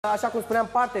Așa cum spuneam,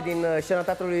 parte din scena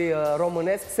teatrului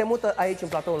românesc se mută aici în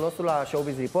platoul nostru la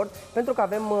Showbiz Report, pentru că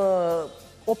avem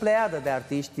o pleiadă de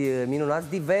artiști minunați,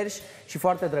 diversi și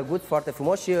foarte drăguți, foarte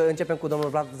frumoși. Începem cu domnul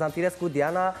Vlad Zamfirescu,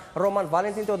 Diana, Roman,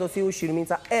 Valentin Teodosiu și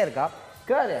Luminița Erga,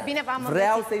 care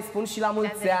vreau să-i spun și la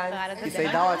mulți ani și să-i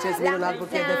dau acest minunat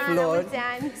buchet de flori.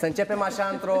 Să începem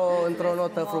așa într-o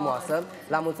notă frumoasă.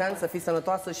 La mulți ani, să fii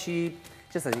sănătoasă și,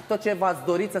 ce să zic, tot ce v-ați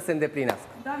dorit să se îndeplinească.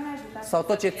 Sau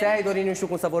tot ce ți-ai dorit, nu știu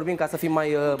cum să vorbim, ca să fim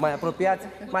mai apropiați,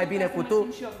 mai bine cu tu,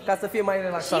 ca să fie mai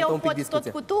relaxată un pic discuția. Și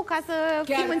eu pot tot cu tu, ca să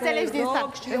fim înțelegi din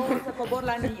start. Și eu să cobor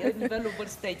la nivelul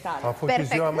vârstei tale. A fost și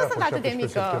ziua mea, nu sunt atât de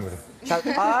mică.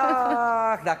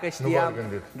 Dacă știam,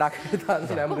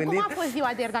 nu ne-am gândit. Cum a fost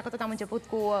ziua de ieri, dacă tot am început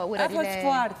cu urările? A fost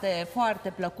foarte,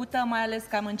 foarte plăcută, mai ales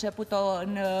că am început-o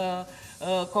în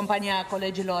compania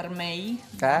colegilor mei.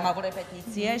 Am avut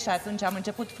repetiție și atunci am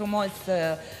început frumos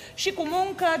și cu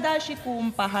muncă, dar și cu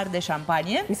un pahar de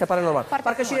șampanie. Mi se pare normal.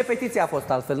 Parcă și repetiția a fost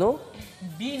altfel, nu?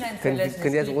 Bineînțeles,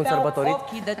 când e un sărbătorit.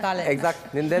 Ochii de talent.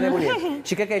 Exact, de nebunie.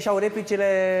 Și cred că ieșeau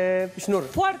replicile șnur.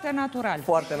 Foarte natural.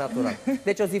 Foarte natural.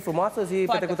 Deci o zi frumoasă, o zi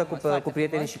petrecută cu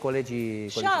prietenii și colegii.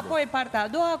 Și apoi partea a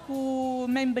doua cu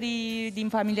membrii din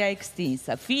familia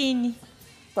extinsă, fini,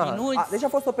 minuți. Deci a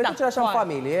fost o petrecere așa în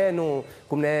familie, nu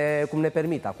cum ne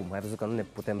permit acum. Ai văzut că nu ne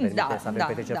putem permite să avem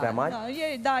petreceri prea mari?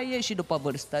 Da, e și după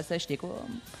vârstă, să știi,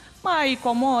 mai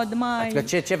comod, mai...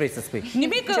 Adică ce vrei să spui?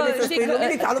 Nimic, ce vrei să spui?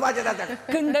 Luminița, nu face de-astea.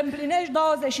 Când împlinești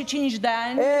 25 de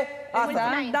ani...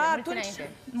 Atunci...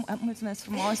 Mulțumesc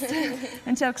frumos.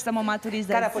 Încerc să mă maturizez.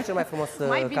 Care a fost cel mai frumos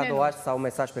cadouaș sau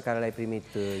mesaj pe care l-ai primit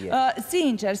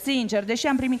ieri? Sincer, deși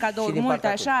am primit cadouri multe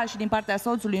așa și din partea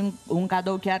soțului un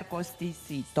cadou chiar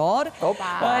costisitor,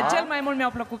 cel mai mult mi-au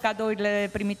plăcut cadourile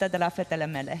primite de la fetele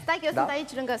mele. Stai că eu sunt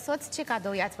aici lângă soț, ce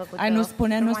cadou i-ați făcut? Ai, nu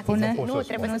spune, nu spune. Nu,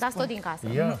 trebuie să dați tot din casă.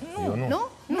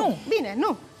 Nu. Bine,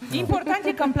 nu. Important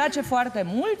e că îmi place foarte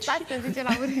mult. Stai să zice la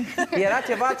urmă. Era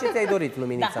ceva ce ți-ai dorit,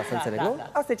 Luminița, să înțeleg, nu?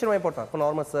 Asta e cel mai important. Până la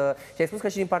urmă să... Și ai spus că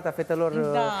și din partea fetelor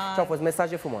ce-au fost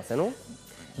mesaje frumoase, nu?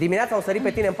 Dimineața au sărit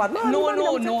pe tine în pat.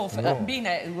 Nu. Bine,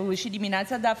 și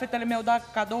dimineața, dar fetele mi-au dat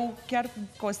cadou chiar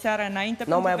cu o seară înainte.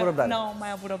 N-au mai avut răbdare. N-au mai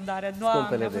avut răbdare.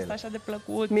 Doamne, a fost așa de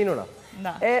plăcut. Minunat.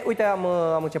 Uite,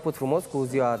 am început frumos cu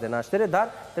ziua de naștere, dar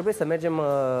trebuie să mergem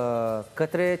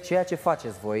către ceea ce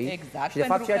faceți voi. Exact. Și de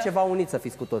fapt ceea ce v-a unit să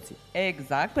fiți cu toții.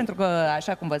 Exact, pentru că,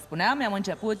 așa cum vă spuneam, am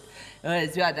început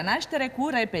ziua de naștere cu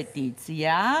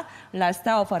repetiția la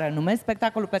Steaua fără nume,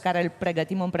 spectacolul pe care îl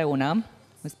pregătim împreună.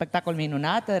 Un spectacol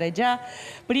minunat, regia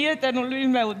prietenului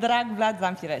meu drag, Vlad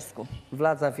Zamfirescu.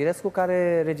 Vlad Zamfirescu,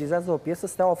 care regizează o piesă,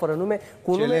 Steaua fără nume,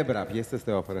 cu Celebra piesă,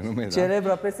 Steaua fără nume,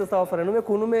 Celebra piesă, Steaua fără nume,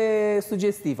 cu un nume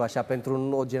sugestiv, așa,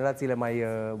 pentru generațiile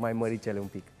mai măricele un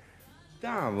pic.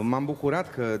 Da, m-am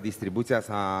bucurat că distribuția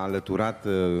s-a alăturat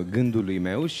gândului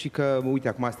meu și că, uite,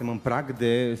 acum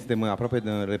suntem aproape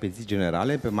de repetiții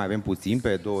generale, mai avem puțin,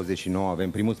 pe 29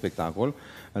 avem primul spectacol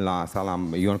la sala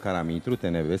Ion Caramitru,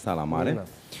 TNV, sala mare.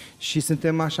 Și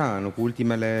suntem așa,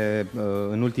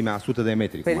 în ultimea 100 de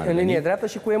metri. În linie dreaptă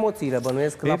și cu emoțiile,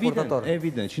 bănuiesc, la purtător.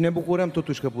 Evident. Și ne bucurăm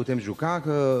totuși că putem juca,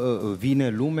 că vine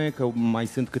lume, că mai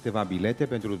sunt câteva bilete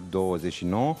pentru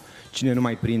 29. Cine nu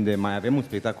mai prinde, mai avem un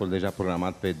spectacol deja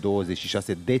programat pe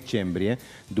 26 decembrie,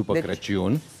 după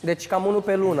Crăciun. Deci cam unul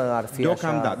pe lună ar fi.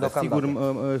 Deocamdată. Sigur,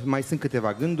 mai sunt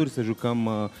câteva gânduri să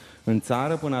jucăm în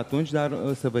țară până atunci, dar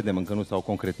să vedem, încă nu s-au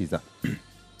concretizat.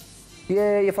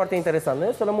 E foarte interesant.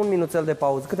 Noi să luăm un minuțel de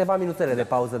pauză, câteva minuțele de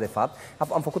pauză, de fapt.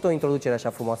 Am făcut o introducere așa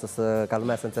frumoasă ca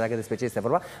lumea să înțeleagă despre ce este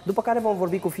vorba. După care vom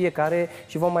vorbi cu fiecare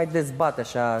și vom mai dezbate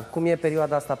așa cum e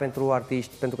perioada asta pentru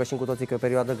artiști, pentru că știm cu toții că e o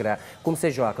perioadă grea, cum se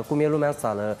joacă, cum e lumea în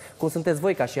sală, cum sunteți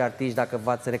voi ca și artiști dacă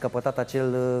v-ați recăpătat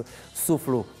acel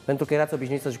suflu, pentru că erați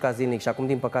obișnuiți să jucați zilnic și acum,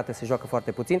 din păcate, se joacă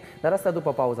foarte puțin, dar asta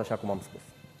după pauză, așa cum am spus.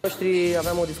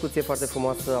 Aveam o discuție foarte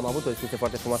frumoasă, am avut o discuție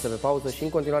foarte frumoasă pe pauză și în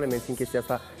continuare mențin chestia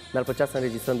asta. Mi-ar plăcea să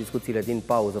înregistrăm discuțiile din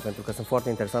pauză, pentru că sunt foarte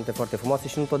interesante, foarte frumoase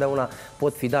și nu totdeauna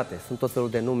pot fi date. Sunt tot felul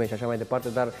de nume și așa mai departe,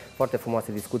 dar foarte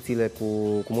frumoase discuțiile cu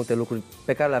multe lucruri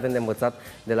pe care le avem de învățat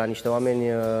de la niște oameni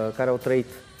care au trăit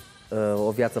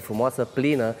o viață frumoasă,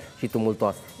 plină și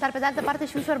tumultoasă. Dar pe de altă parte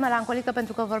și ușor melancolică,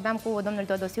 pentru că vorbeam cu domnul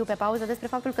Teodosiu pe pauză despre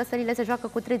faptul că sălile se joacă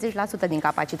cu 30% din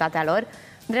capacitatea lor.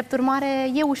 Drept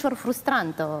urmare, e ușor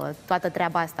frustrantă toată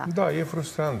treaba asta. Da, e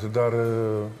frustrant, dar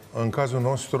în cazul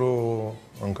nostru,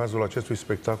 în cazul acestui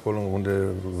spectacol unde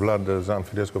Vlad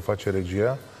Zamfirescu face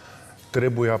regia,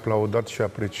 trebuie aplaudat și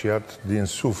apreciat din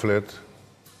suflet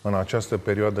în această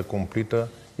perioadă cumplită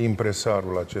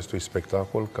impresarul acestui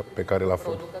spectacol pe care l-a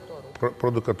făcut.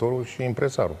 Producătorul și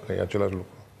impresarul, că e același lucru.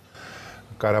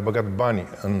 Care a băgat bani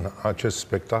în acest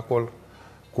spectacol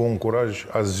cu un curaj,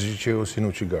 aș zice eu,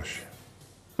 sinucigaș.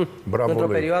 Bravo Într-o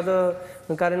lui. perioadă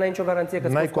în care n-ai nicio garanție că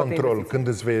N-ai control când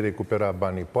îți vei recupera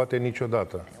banii. Poate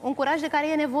niciodată. Un curaj de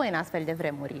care e nevoie în astfel de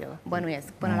vremuri, bănuiesc,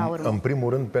 până la urmă. În primul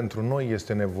rând, pentru noi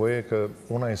este nevoie că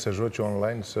una e să joci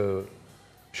online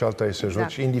și alta e să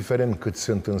joci, indiferent cât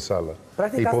sunt în sală.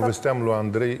 Practic, Îi asta... povesteam lui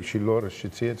Andrei și lor și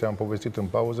ție, ți-am povestit în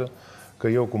pauză, că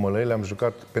eu cu Mălăile am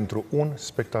jucat pentru un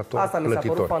spectator plătitor. Asta mi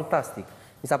s-a părut fantastic.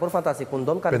 Mi s-a părut fantastic. Un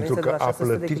domn care pentru că de la a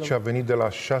 600 plătit și a venit de la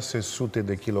 600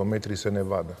 de kilometri să ne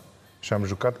vadă. Și am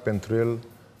jucat pentru el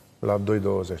la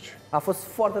 2,20. A fost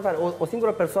foarte tare. O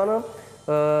singură persoană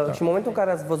și în momentul în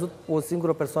care ați văzut o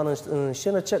singură persoană în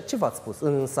scenă, ce v-ați spus?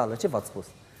 În sală, ce v-ați spus?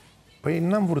 Păi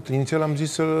n-am vrut. Inițial am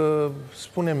zis să-l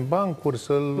spunem bancuri,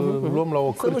 să-l luăm la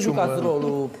o cârciumă. Să nu jucați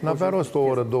rolul. N-avea rost o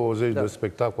oră 20 de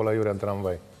spectacol aiurea în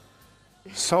tramvai.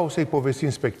 Sau să-i povestim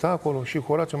spectacolul și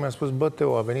Horațiu mi-a spus, bă,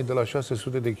 Teo, a venit de la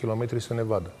 600 de kilometri să ne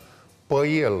vadă. Pe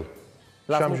el.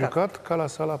 Și am jucat ca la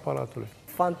sala Palatului.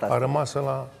 Fantastic. A rămas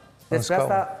la Despre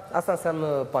asta înseamnă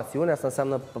pasiune, asta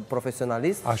înseamnă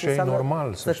profesionalism. Așa e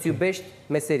normal să-ți iubești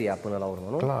meseria până la urmă,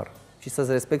 nu? Clar. Și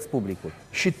să-ți respecti publicul.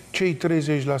 Și cei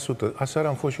 30%. Aseară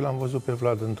am fost și l-am văzut pe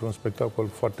Vlad într-un spectacol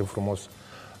foarte frumos,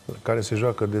 care se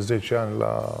joacă de 10 ani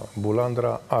la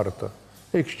Bulandra, artă.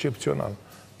 Excepțional.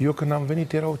 Eu când am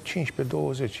venit erau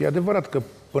 15-20. E adevărat că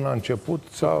până a început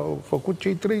s-au făcut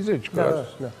cei 30. Da.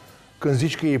 Când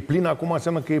zici că e plin, acum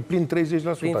înseamnă că e plin 30%,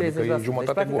 Plin 30%. adică e jumătate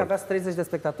deci, practic, gol. aveați 30 de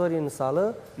spectatori în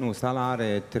sală. Nu, sala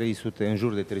are 300, în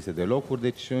jur de 300 de locuri,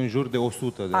 deci în jur de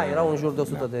 100 de... Erau în jur de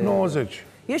 100 de... 90.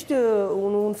 Ești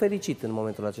un fericit în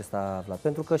momentul acesta, Vlad,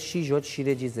 pentru că și joci și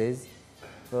regizezi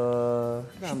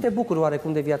și te bucuri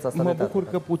oarecum de viața asta. Mă bucur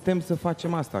că putem să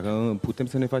facem asta, că putem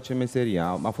să ne facem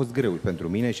meseria. A fost greu pentru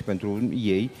mine și pentru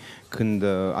ei când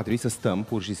a trebuit să stăm,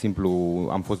 pur și simplu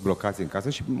am fost blocați în casă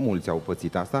și mulți au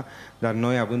pățit asta, dar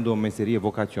noi având o meserie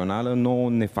vocațională, nouă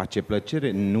ne face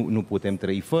plăcere, nu putem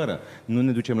trăi fără, nu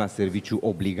ne ducem la serviciu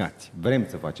obligați, vrem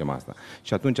să facem asta.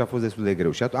 Și atunci a fost destul de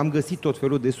greu. Și am găsit tot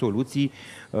felul de soluții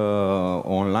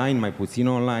online, mai puțin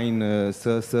online,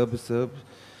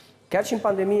 Chiar și în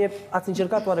pandemie ați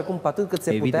încercat oarecum pe atât cât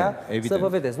se putea să vă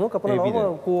vedeți, nu? Că până la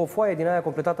urmă, cu o foaie din aia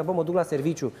completată, bă, mă duc la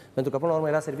serviciu, pentru că până la urmă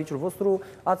era serviciul vostru,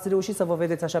 ați reușit să vă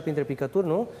vedeți așa printre picături,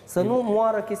 nu? Să nu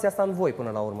moară chestia asta în voi până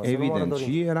la urmă. Evident,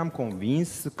 și eram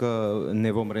convins că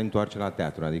ne vom reîntoarce la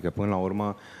teatru, adică până la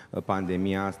urmă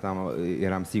pandemia asta,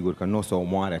 eram sigur că nu o să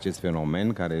omoare acest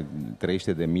fenomen care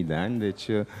trăiește de mii de ani, deci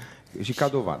și ca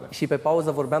dovadă. Și pe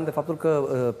pauză vorbeam de faptul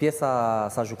că piesa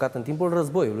s-a jucat în timpul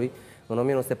războiului, în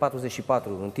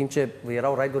 1944, în timp ce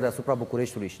erau raiduri deasupra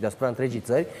Bucureștiului și deasupra întregii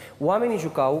țări, oamenii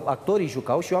jucau, actorii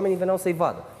jucau și oamenii veneau să-i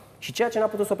vadă. Și ceea ce n-a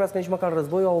putut să oprească nici măcar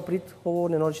războiul a oprit o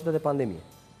nenorocită de pandemie.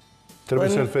 Trebuie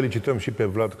să-l felicităm și pe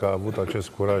Vlad că a avut acest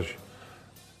curaj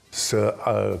să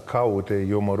caute,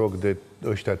 eu mă rog, de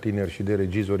ăștia tineri și de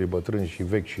regizorii bătrâni și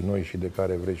vechi și noi și de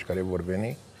care vrei și care vor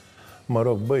veni, mă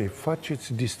rog, băi,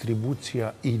 faceți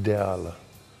distribuția ideală.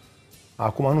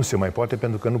 Acum nu se mai poate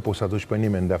pentru că nu poți să aduci pe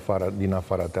nimeni din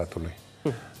afara teatrului.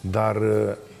 Dar,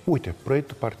 uite,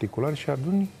 proiect particular și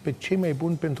aduni pe cei mai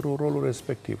buni pentru rolul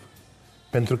respectiv.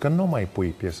 Pentru că nu mai pui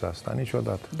piesa asta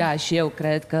niciodată. Da, și eu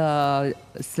cred că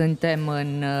suntem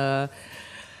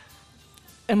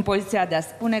în poziția de a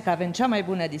spune că avem cea mai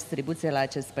bună distribuție la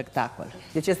acest spectacol.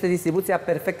 Deci este distribuția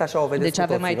perfectă, așa o vedeți Deci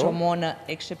avem toții, aici nu? o monă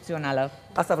excepțională.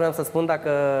 Asta vreau să spun,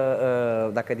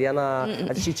 dacă Diana...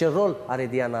 Și ce rol are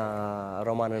Diana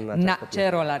Roman în această piesă? Ce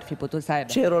rol ar fi putut să aibă?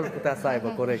 Ce rol putea să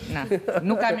aibă, corect.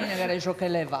 Nu ca mine care joc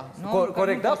eleva.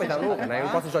 Corect, da, pe dar nu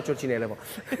poate să joace oricine elevă.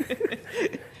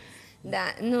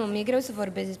 Da, nu, mi-e greu să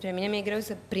vorbesc despre mine, mi-e greu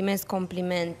să primesc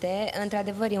complimente.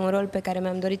 Într-adevăr, e un rol pe care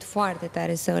mi-am dorit foarte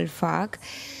tare să îl fac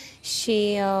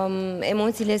și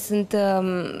emoțiile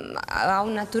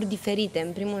au naturi diferite.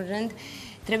 În primul rând,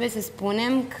 trebuie să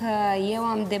spunem că eu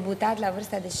am debutat la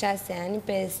vârsta de 6 ani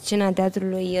pe scena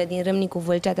teatrului din Râmnicu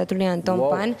Vâlcea, teatrului Anton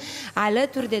Pan,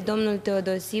 alături de domnul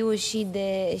Teodosiu și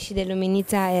de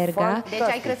Luminița Erga. Deci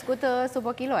ai crescut sub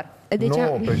ochii lor.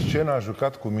 Pe scenă a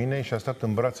jucat cu mine și a stat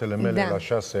în brațele mele la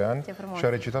 6 ani și a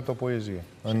recitat o poezie.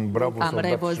 Am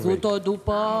revăzut-o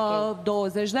după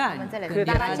 20 de ani.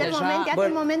 Dar acel moment, iată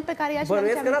un moment pe care ea și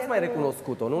bănuiesc că n-ați mai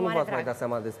recunoscut-o, nu? Nu v-ați mai dat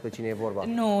seama despre cine e vorba.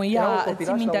 Nu,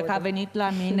 țin minte că a venit la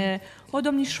mine o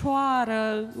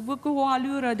domnișoară cu o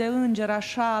alură de înger,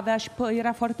 așa, avea și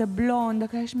era foarte blondă,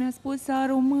 care și mi-a spus să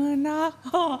româna.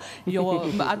 Eu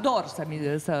ador să mi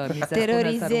se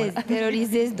spună.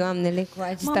 Terorizez doamnele cu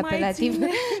acest apelativ.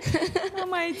 Nu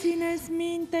mai țineți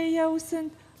minte, eu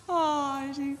sunt...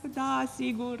 zic, da,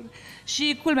 sigur.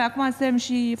 Și culmea, acum suntem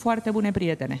și foarte bune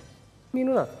prietene.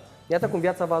 Minunat. Iată cum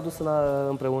viața v-a adus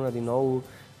împreună din nou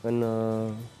în...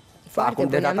 Foarte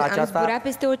de data aceasta, am zburat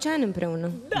peste ocean împreună.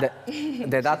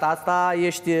 De data asta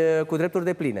ești cu drepturi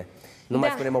de pline. Nu mai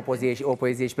spunem o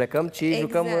poezie și plecăm, ci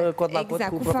jucăm cot la cot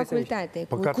cu profesioniști. Facultate,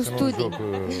 Păcat cu că studii.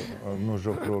 nu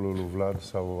joc rolul lui Vlad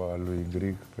sau al lui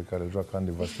Grig, pe care joacă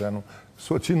Andy Vastuianu,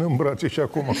 să o țin în brațe și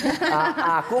acum.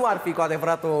 Acum ar fi cu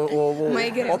adevărat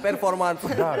o performanță.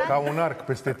 Da, ca un arc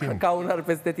peste timp. Ca un arc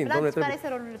peste timp. Vlad, care este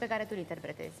rolul pe care tu îl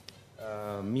interpretezi?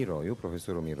 Miroiu,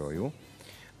 profesorul Miroiu.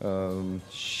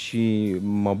 Și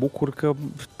mă bucur că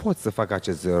pot să fac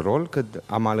acest rol, că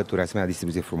am alături asemenea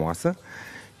distribuție frumoasă.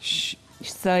 Și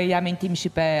să-i amintim și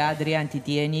pe Adrian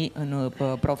Titieni în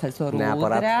profesorul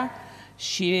Udrea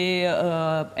și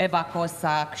Eva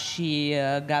Cosac și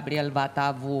Gabriel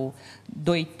Vatavu,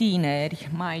 doi tineri,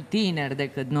 mai tineri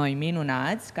decât noi,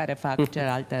 minunați, care fac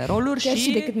celelalte roluri. Chiar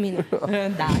și decât mine.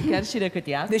 Da, chiar și decât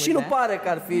ea. Deși nu pare că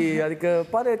ar fi, adică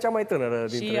pare cea mai tânără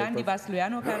dintre Și Andy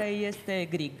Vastuianu, care este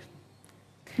Grig.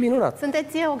 Minunat.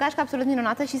 Sunteți o gașcă absolut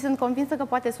minunată și sunt convinsă că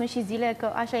poate sunt și zile, că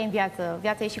așa e în viață,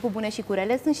 viața e și cu bune și cu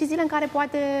rele, sunt și zile în care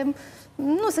poate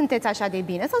nu sunteți așa de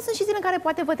bine sau sunt și zile în care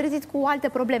poate vă treziți cu alte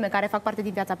probleme care fac parte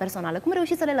din viața personală. Cum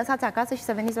reușiți să le lăsați acasă și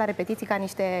să veniți la repetiții ca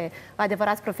niște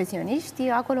adevărați profesioniști,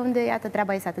 acolo unde, iată,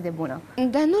 treaba este atât de bună?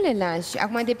 Dar nu le lași.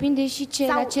 Acum depinde și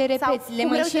la ce repeți. Le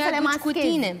mai și aduci cu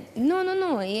tine.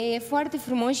 Nu. E foarte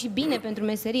frumos și bine pentru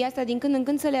meseria asta din când în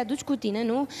când să le aduci cu tine,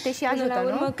 nu? Te și ajută, la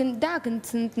urmă, nu? Când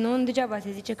sunt, nu degeaba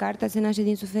se zice că arta se naște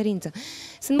din suferință.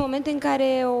 Sunt momente în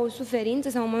care o suferință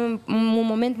sau un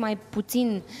moment mai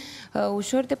puțin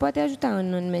ușor te poate ajuta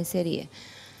în meserie.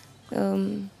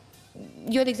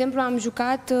 Eu, de exemplu,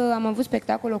 am avut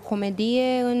spectacol, o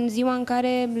comedie, în ziua în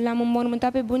care l-am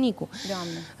înmormântat pe bunicul.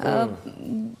 Doamne.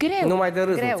 Greu. Numai de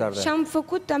râs Și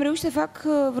am reușit să fac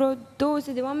vreo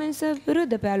 200 de oameni să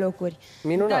râdă pe alocuri.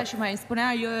 Minunat. Da, și mai spunea,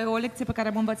 o lecție pe care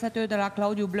am învățat eu de la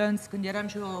Claudiu Blânț, când eram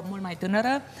și eu mult mai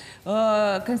tânără,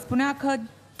 când spunea că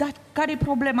dar care-i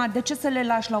problema? De ce să le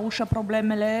lași la ușă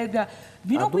problemele?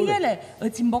 Vino cu ele,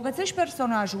 îți îmbogățești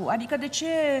personajul. Adică de ce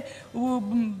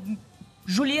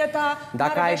Julieta...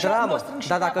 Dacă ai dramă,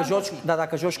 dar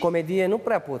dacă joci comedie, nu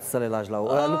prea poți să le lași la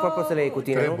ușă. Nu prea poți să le iei cu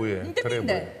tine,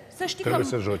 Depinde. Să știi trebuie că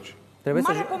să joci.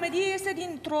 marea comedie este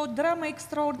dintr-o dramă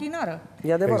extraordinară.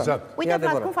 E adevărat. Exact. Uite,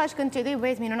 Vlad, cum faci când cei doi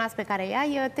băieți minunați pe care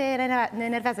i-ai te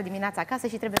enervează dimineața acasă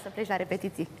și trebuie să pleci la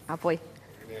repetiții apoi?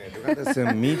 Deocamdată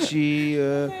sunt mici și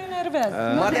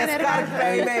Mă descarc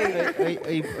pe ei mei.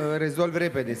 îi rezolv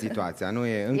repede situația.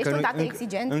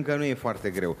 Încă nu e foarte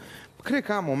greu. Cred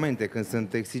că am momente când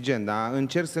sunt exigent, dar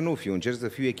încerc să nu fiu, încerc să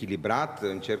fiu echilibrat,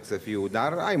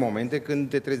 dar ai momente când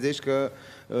te trezești că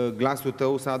glasul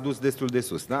tău s-a dus destul de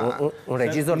sus. Da? Un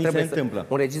regizor trebuie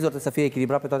să fie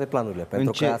echilibrat pe toate planurile,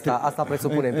 pentru că asta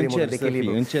presupune în primul rând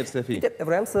echilibru. Încerc să fii. Uite,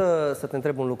 vreau să te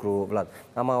întreb un lucru, Vlad.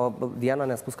 Diana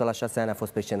ne-a spus că la 6 ani a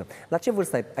fost pe scenă. La ce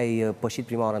vârstă ai pășit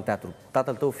prima oară în teatru?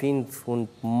 Tatăl tău fiind un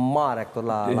mare actor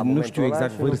la momentul ăla? Nu știu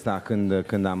exact vârsta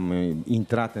când am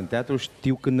intrat în teatru,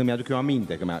 știu când îmi aduc eu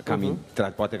aminte, că am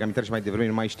intrat, poate că am intrat și mai devreme,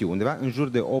 nu mai știu. Undeva în jur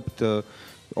de 8-9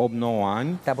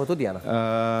 ani. Te-a bătut Diana?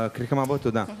 Cred că m-a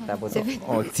bătut, da. Te-a bătut.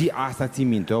 Asta țin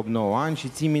minte, 8-9 ani și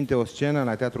țin minte o scenă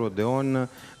la Teatru Odeon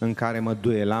în care mă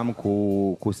duelam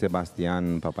cu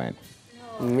Sebastian Papaian.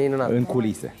 Minunat. În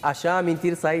culise. Așa,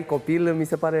 amintiri să ai copil, mi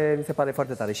se pare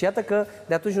foarte tare. Și iată că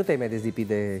de atunci nu te-ai mai dezlipit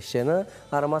de scenă,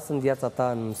 a rămas în viața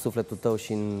ta, în sufletul tău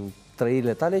și în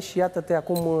trăirile tale și iată-te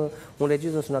acum un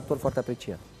regizor și un actor foarte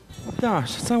apreciat. Da,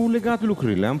 s-au legat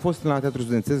lucrurile. Am fost la Teatru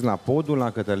Studențesc, la Podul,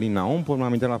 la Cătălin Naum, până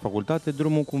m-am intrat la facultate,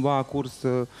 drumul cumva a curs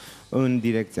în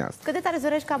direcția asta. Cât de tare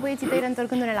zorești ca băieții tăi,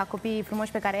 reîntorcându-ne la copiii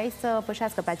frumoși pe care ai, să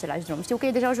pășească pe același drum? Știu că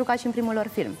ei deja au jucat și în primul lor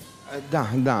film.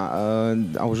 Da,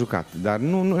 au jucat, dar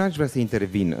nu aș vrea să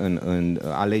intervin în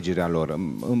alegerea lor.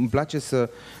 Îmi place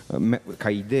ca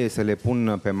idee să le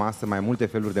pun pe masă mai multe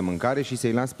feluri de mâncare și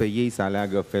să-i las pe ei să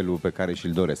aleagă felul pe care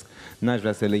și-l doresc. N-aș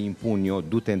vrea să le impun eu,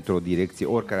 du-te într-o direcție,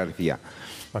 oricare ar fi ea.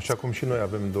 Așa cum și noi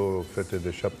avem două fete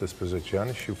de 17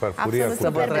 ani și farfuria cu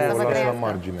Absolut, o las la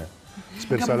margine.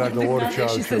 Sper să aleagă orice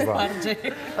altceva.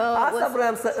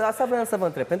 Asta vreau să vă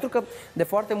întreb, pentru că de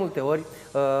foarte multe ori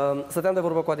stăteam de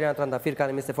vorbă cu Adriana Trandafir,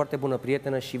 care mi este foarte bună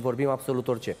prietenă și vorbim absolut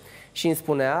orice. Și îmi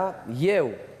spunea, eu,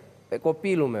 pe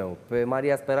copilul meu, pe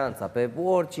Maria Speranța, pe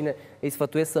oricine, îi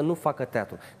sfătuiesc să nu facă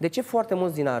teatru. De ce foarte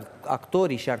mulți din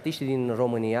actorii și artiștii din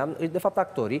România, de fapt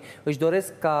actorii, își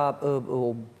doresc ca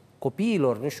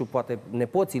copiilor, nu știu, poate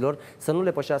nepoților, să nu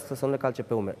le pășească, să nu le calce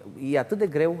pe umeri. E atât de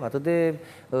greu, atât de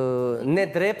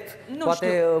nedrept,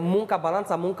 poate munca,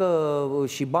 balanța muncă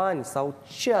și bani sau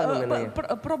ce anume nu e?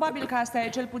 Probabil că asta e,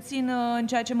 cel puțin în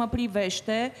ceea ce mă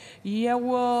privește. Eu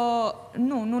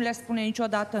nu le spune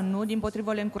niciodată nu,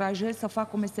 dimpotrivă le încurajez să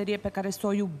fac o meserie pe care să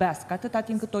o iubească. Atâta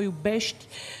timp cât o iubești,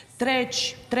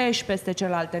 treci peste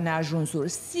celelalte neajunsuri.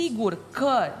 Sigur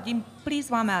că, din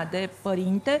prisma mea de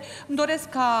părinte, îmi doresc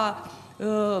ca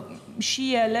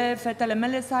și ele, fetele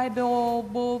mele, să aibă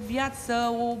o viață,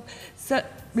 să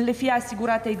le fie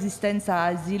asigurată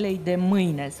existența zilei de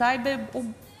mâine, să aibă o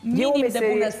minim de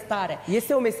bunăstare.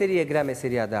 Este o meserie grea,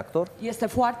 meseria de actor? Este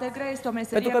foarte grea, este o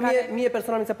meserie pentru că care... mie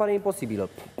personal mi se pare imposibilă.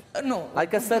 Nu.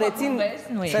 Adică să rețin...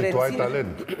 Tu ai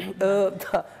talent.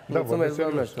 Da, mulțumesc,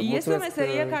 doamnă. Este o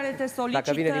meserie care te solicită...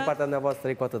 Dacă vine din partea dumneavoastră,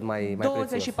 e cu atât mai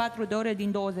 24 prețios. de ore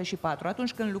din 24.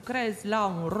 Atunci când lucrezi la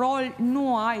un rol,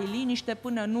 nu ai liniște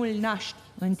până nu-l naști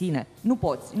în tine. Nu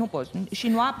poți. Și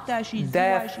noaptea, și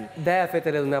ziua, și... De-aia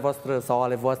fetele dumneavoastră sau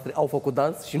ale voastre au făcut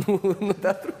dans și nu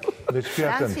teatru? Deci fii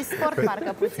atent. Dans și sport,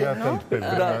 parcă puțin, nu?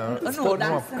 Nu,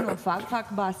 dans nu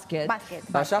fac basket.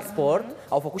 Așa, sport.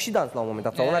 Au făcut și dans la un moment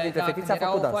dat. Sau una dintre fetițe a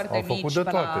făcut dans. Au făcut de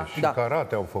toate. Și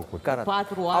karate au făcut. 4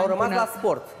 ani. Au rămas la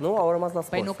sport, nu? Au rămas la sport.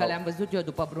 Păi nu, că le-am văzut eu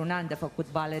după vreun an de făcut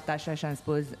balet, așa și am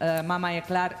spus, mama, e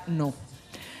clar, nu.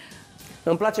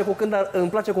 Îmi place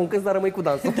cum cânti, dar rămâi cu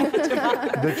dansul.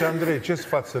 Deci, Andrei, ce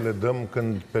sfat să le dăm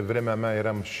când pe vremea mea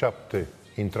eram 7,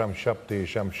 intram 7,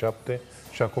 ieșeam 7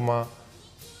 și acum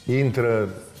intră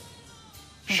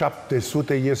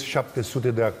 700, ies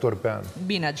 700 de actori pe an.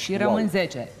 Bine, și rămân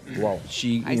 10. Wow.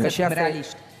 Și hai să fim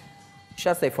realiști. Și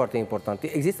asta e foarte important.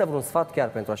 Există vreun sfat chiar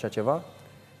pentru așa ceva?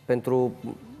 Pentru...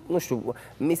 Nu știu,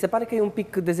 mi se pare că e un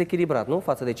pic dezechilibrat, nu?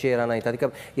 Față de ce era înainte.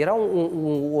 Adică era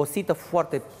o sită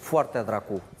foarte, foarte a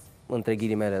dracu, între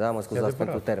ghilimele, da? Mă scuzați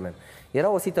pentru termen. Era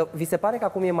o sită... Vi se pare că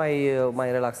acum e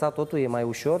mai relaxat totul, e mai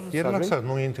ușor? E relaxat,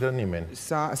 nu intră nimeni.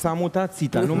 S-a mutat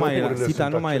sita,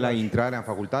 numai la intrarea în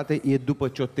facultate, e după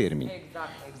ce o termini.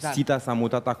 Exact. Sita s-a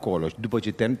mutat acolo și după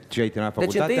ce ai terminat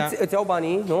facultatea... Deci întâi îți iau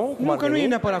banii, nu? Nu, că nu e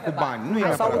neapărat cu bani. Nu e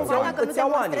neapărat cu bani. Dacă nu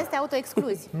demonstrezi, te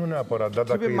autoexcluzi. Nu neapărat, dar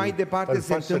dacă mai departe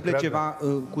se întâmplă ceva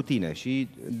cu tine și,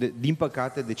 din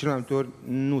păcate, de cele mai multe ori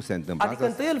nu se întâmplă. Adică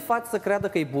întâi îl faci să creadă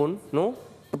că e bun, nu?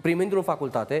 Primindu-l în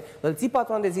facultate, îl ții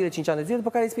 4 ani de zile, 5 ani de zile, după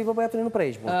care îi spui, bă, băiatule, nu prea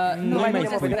ești bun.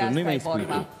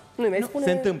 Nu-i mai spui.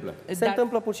 Se întâmplă. Se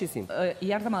întâmplă pur și simplu.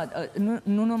 Iartă-mă,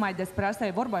 nu numai despre asta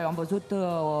e vorba. Eu am văzut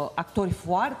actori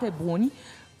foarte buni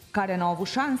care n-au avut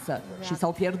șansă și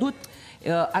s-au pierdut.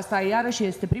 Asta iarăși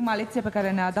este prima lecție pe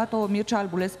care ne-a dat-o Mircea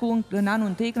Albulescu în anul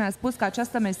întâi, când a spus că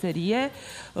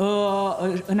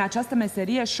în această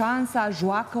meserie șansa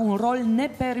joacă un rol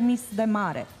nepermis de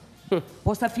mare.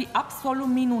 Poți să fii absolut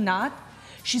minunat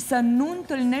și să nu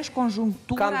întâlnești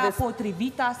conjunctura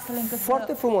potrivită astfel încât...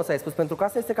 Foarte frumos ai spus, pentru că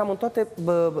asta este cam în toate,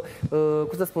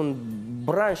 cum să spun,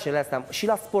 branșele astea. Și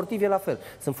la sportivi e la fel.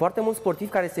 Sunt foarte mulți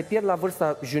sportivi care se pierd la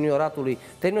vârsta junioratului,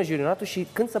 termină junioratul și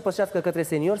când să pășească către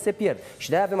senior se pierd. Și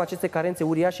de-aia avem aceste carențe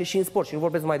uriașe și în sport. Și nu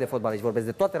vorbesc numai de fotbal, aici vorbesc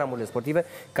de toate ramurile sportive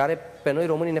care pe noi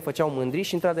românii ne făceau mândri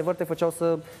și într-adevăr te făceau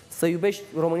să iubești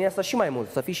România asta și mai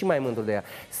mult, să fii și mai mândru de ea.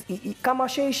 Cam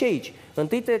așa e și aici.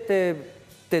 Întâi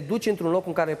te duci într-un loc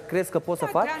în care crezi că poți să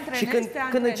faci și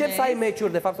când începi să ai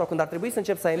meciuri, de fapt, sau când ar trebui să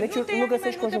începi să ai meciuri, nu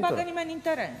găsești conjunctură. Nu te bagă nimeni în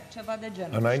teren, ceva de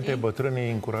genul. Înainte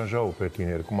bătrânii încurajau pe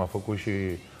tineri, cum a făcut și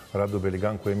Radu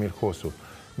Beligan cu Emil Hosu.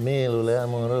 Milule,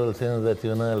 am un rol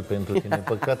senzațional pentru tine,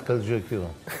 păcat că-l joc eu.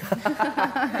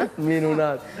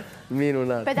 Minunat,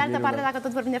 minunat. Pe de altă parte, dacă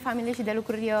tot vorbim de familie și de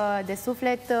lucruri de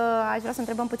suflet, aș vrea să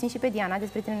întrebăm puțin și pe Diana.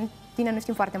 Despre tine nu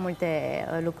știm foarte multe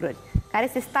lucruri. Care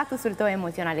este statusul tău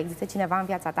emoțional? Există cineva în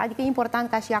viața ta? Adică e important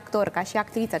ca și actor, ca și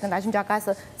actriță, când ajungi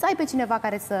acasă, să ai pe cineva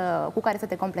cu care să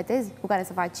te completezi, cu care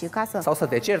să faci casă? Sau să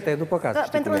te certe după casă.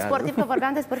 Pentru un sportiv, că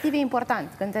vorbeam de sportiv, e important.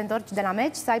 Când te întorci de la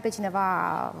meci, să ai pe cineva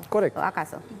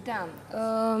acasă. Da.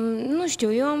 Nu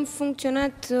știu, eu am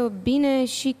funcționat bine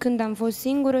și când am fost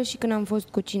singură și când am fost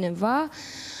cu cineva.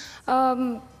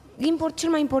 Cel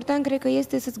mai important cred că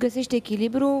este să-ți găsești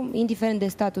echilibru, indiferent de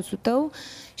statusul tău,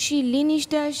 și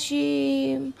liniștea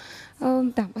și...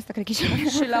 da, asta cred că e cel mai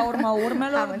important. Și la urma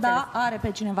urmelor, da, are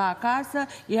pe cineva acasă,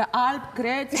 e alb,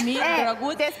 creț, mic,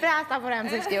 drăguț. Despre asta vreau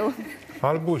să știu.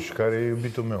 Albuș, care e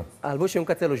iubitul meu. Albuș și un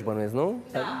cățeluș, bănuiesc, nu?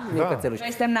 Da. E un cățeluș. Noi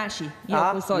suntem nașii, eu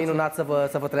cu soțul. Minunat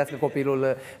să vă trăiască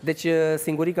copilul. Deci,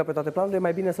 singurică pe toate planurile, e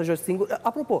mai bine să joci singur.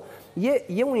 Apropo,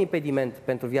 e un impediment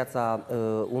pentru viața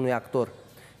unui actor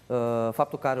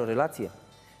faptul că are o relație?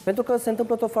 Pentru că se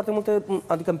întâmplă tot foarte multe,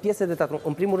 adică în piese de teatru,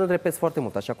 în primul rând repezi foarte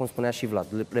mult, așa cum spunea și Vlad,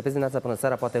 repezi dimineața până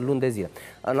seara, poate luni de zile.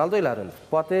 În al doilea rând,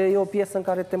 poate e o piesă în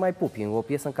care te mai pupi, o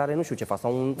piesă în care nu știu ce faci,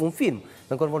 sau un film,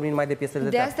 pentru că vorbim mai de piesele de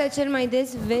teatru. De asta cel mai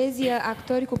des vezi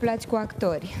actori cuplați cu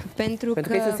actori. Pentru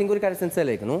că ei sunt singurii care se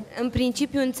înțeleg, nu? în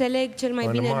principiu înțeleg cel mai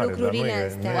bine lucrurile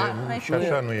astea. Și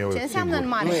așa nu e. Ce înseamnă în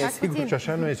mare? Și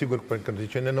așa nu e sigur, pentru că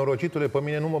zice, nenorocitule, pe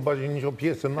mine nu mă bagi în nicio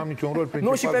piesă, nu am niciun rol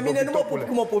principal. Nu, și pe mine nu mă pup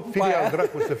cum mă pup pe aia.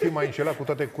 Dracu, să fii mai înșelat cu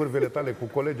toate curvele tale, cu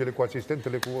colegele, cu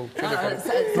asistentele, cu cele care...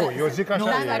 Nu, eu zic așa.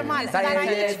 Dar normal, dar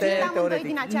aici, fiind amândoi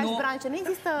din aceeași branșă, nu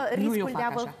există riscul de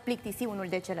a vă plictisi unul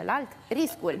de celălalt?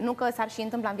 Riscul, nu că s-ar și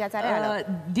întâmpla în viața reală.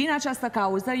 Din această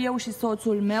cauză, eu și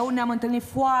soțul meu ne-am întâlnit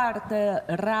foarte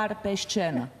rar pe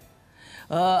scenă.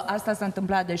 Asta s-a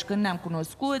întâmplat deci când ne-am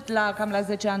cunoscut, cam la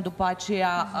 10 ani după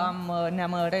aceea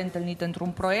ne-am reîntâlnit într-un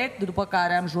proiect, după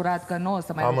care am jurat că nu o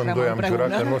să mai lucrăm împreună. Amândoi am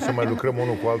jurat că nu o să mai lucrăm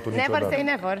unul cu altul niciodată. Never say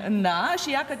never. Da,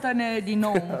 și iată-ne din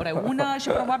nou împreună și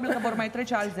probabil că vor mai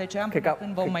trece alți 10 ani până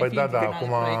când vom mai fi da,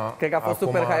 acum, cred că a fost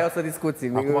super haiosă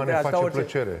discuții. Acum ne face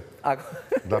plăcere.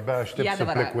 De-abia aștept să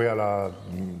plec cu ea la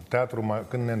teatru,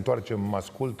 când ne întoarcem, mă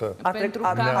ascultă, a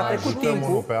trecut timpul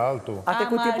unul pe altul. A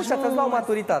trecut timpul și ați luat o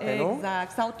maturitate, nu?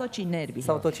 Exact, s-au toci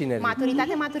nervii.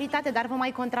 Maturitate, dar vă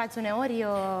mai contrați uneori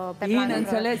pe plan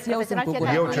bineînțeles, eu sunt cu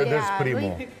gura. Eu cedez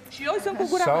primul. Și eu sunt cu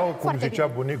gura. Sau, cum zicea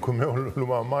bunicul meu, lui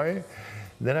mamaie,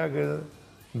 dragă,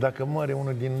 dacă moare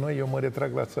unul din noi, eu mă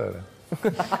retrag la țară.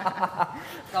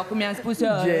 Sau cum i-am spus eu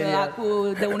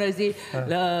acum de ună zi,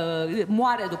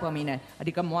 moare după mine.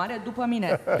 Adică moare după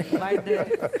mine.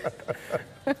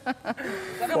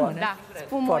 Da,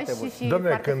 spumoși și...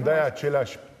 Doamne, când ai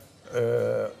aceleași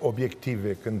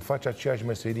obiective, când faci aceeași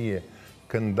meserie,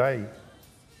 când ai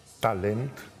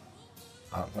talent,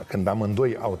 când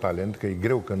amândoi au talent, că e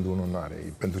greu când unul nu are,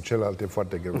 pentru celălalt e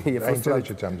foarte greu. Înțelegi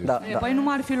ce ți-am zis? Da. Păi nu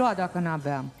m-ar fi luat dacă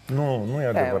n-aveam. Nu, nu e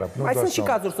adevărat. Mai sunt și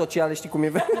cazuri sociale, știi cum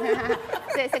e?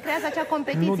 Se creează acea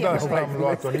competiție. Nu de asta am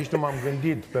luat-o, nici nu m-am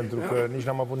gândit, pentru că nici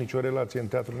n-am avut nicio relație în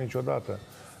teatru niciodată.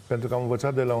 Pentru că am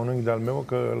învățat de la un unghi de-al meu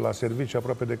că la serviciu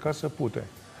aproape de casă pute.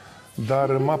 Dar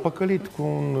m-a păcălit cu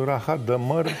un rahat de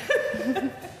măr,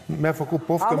 mi-a făcut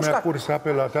poftă, mi-a curs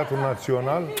ape la Teatrul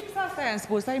Național. Asta i-am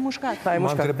spus, ai mușcat.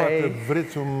 M-a întrebat,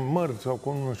 vreți un măr sau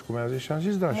cum, nu știu cum mi-a zis, și am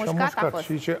zis da, și am mușcat.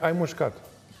 Și zice, ai mușcat.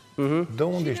 De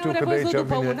unde știu că de aici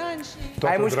vine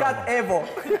ai mușcat, Evo!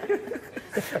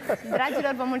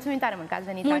 Dragilor, vă mulțumim tare mult că ați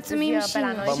venit Mulțumim astăzi pe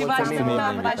la noi. Și vă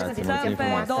așteptăm pe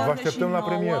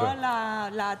 29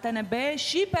 la TNB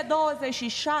și pe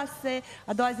 26,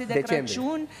 a doua zi de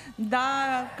Crăciun, dar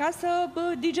ca să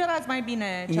digerați mai bine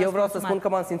ce Eu vreau să spun că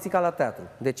m-am simțit ca la teatru.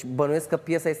 Deci bănuiesc că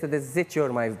piesa este de 10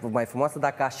 ori mai frumoasă,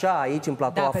 dacă așa aici în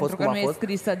platou a fost cum a fost. pentru că nu e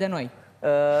scrisă de noi.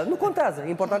 Nu contează,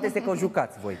 important este că o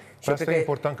jucați voi. Și asta e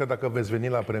important, că dacă veți veni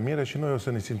la premieră și noi o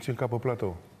să ne simțim ca pe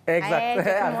platou. Exact,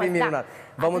 ar fi minunat.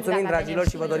 Vă mulțumim, dragilor,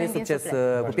 și vă dorim succes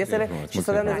cu piesele și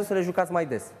să dea Dumnezeu să le jucați mai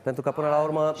des. Pentru că până la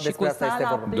urmă despre asta este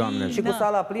vorba. Și cu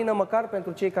sala plină, măcar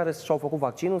pentru cei care și-au făcut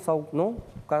vaccinul sau nu?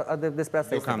 Despre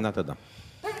asta este. Deocamdată da.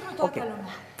 Ok.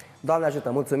 Doamne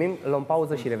ajută, mulțumim, luăm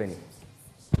pauză și revenim.